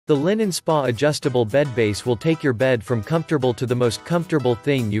The Linenspa Adjustable Bed Base will take your bed from comfortable to the most comfortable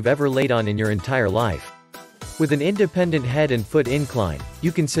thing you've ever laid on in your entire life. With an independent head and foot incline,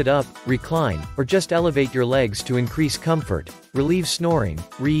 you can sit up, recline, or just elevate your legs to increase comfort, relieve snoring,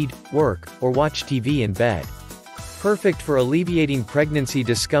 read, work, or watch TV in bed. Perfect for alleviating pregnancy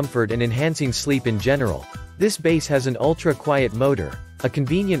discomfort and enhancing sleep in general, this base has an ultra-quiet motor, a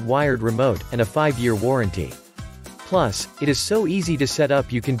convenient wired remote, and a 5-year warranty. Plus, it is so easy to set up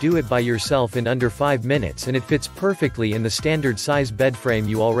you can do it by yourself in under 5 minutes, and it fits perfectly in the standard size bed frame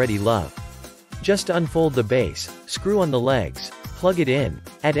you already love. Just unfold the base, screw on the legs, plug it in,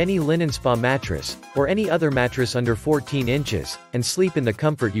 add any Linenspa mattress, or any other mattress under 14 inches, and sleep in the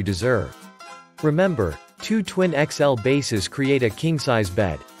comfort you deserve. Remember, 2 twin XL bases create a king-size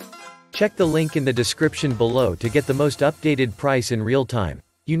bed. Check the link in the description below to get the most updated price in real time.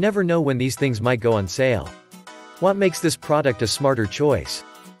 You never know when these things might go on sale. What makes this product a smarter choice?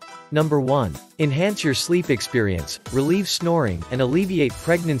 Number 1. Enhance your sleep experience, relieve snoring, and alleviate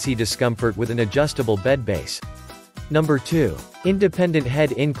pregnancy discomfort with an adjustable bed base. Number 2. Independent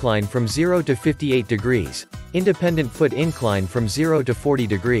head incline from 0 to 58 degrees. Independent foot incline from 0 to 40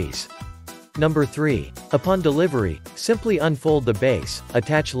 degrees. Number 3. Upon delivery, simply unfold the base,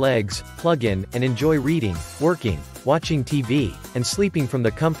 attach legs, plug in, and enjoy reading, working, watching TV, and sleeping from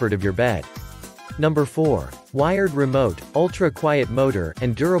the comfort of your bed. Number 4. Wired remote, ultra-quiet motor,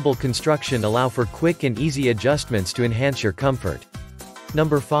 and durable construction allow for quick and easy adjustments to enhance your comfort.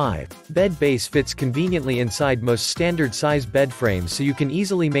 Number 5. Bed base fits conveniently inside most standard size bed frames so you can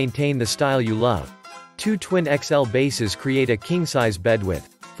easily maintain the style you love. 2 twin XL bases create a king-size bed with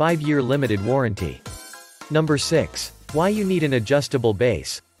 5-year limited warranty. Number 6. Why you need an adjustable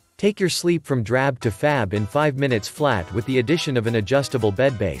base. Take your sleep from drab to fab in 5 minutes flat with the addition of an adjustable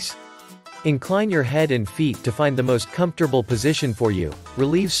bed base. Incline your head and feet to find the most comfortable position for you,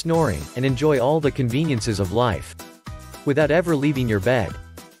 relieve snoring, and enjoy all the conveniences of life without ever leaving your bed.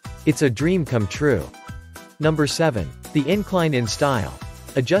 It's a dream come true. Number 7. The Incline in style.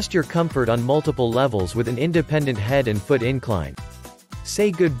 Adjust your comfort on multiple levels with an independent head and foot incline. Say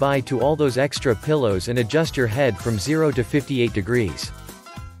goodbye to all those extra pillows and adjust your head from 0 to 58 degrees.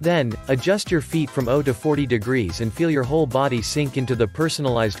 Then, adjust your feet from 0 to 40 degrees and feel your whole body sink into the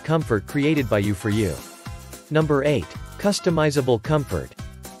personalized comfort created by you for you. Number 8. Customizable comfort.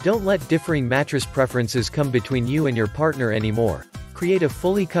 Don't let differing mattress preferences come between you and your partner anymore. Create a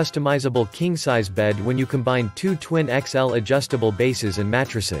fully customizable king-size bed when you combine 2 twin XL adjustable bases and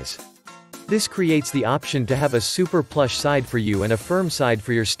mattresses. This creates the option to have a super plush side for you and a firm side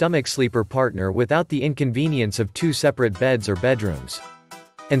for your stomach sleeper partner without the inconvenience of 2 separate beds or bedrooms.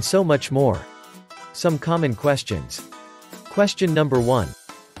 And so much more. Some common questions. Question number 1.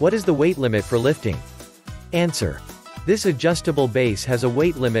 What is the weight limit for lifting? Answer. This adjustable base has a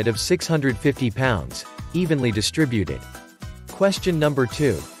weight limit of 650 pounds, evenly distributed. Question number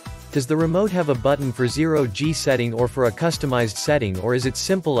 2. Does the remote have a button for 0G setting or for a customized setting, or is it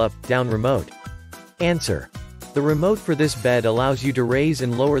simple up-down remote? Answer. The remote for this bed allows you to raise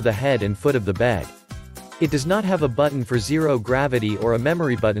and lower the head and foot of the bed. It does not have a button for zero gravity or a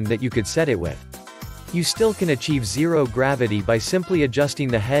memory button that you could set it with. You still can achieve zero gravity by simply adjusting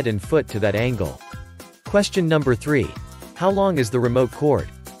the head and foot to that angle. Question number 3. How long is the remote cord?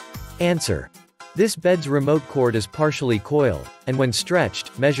 Answer. This bed's remote cord is partially coiled, and when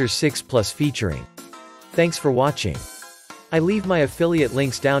stretched, measures 6+ featuring. Thanks for watching. I leave my affiliate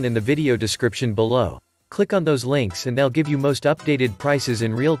links down in the video description below. Click on those links and they'll give you most updated prices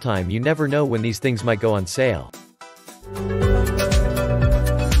in real time. You never know when these things might go on sale.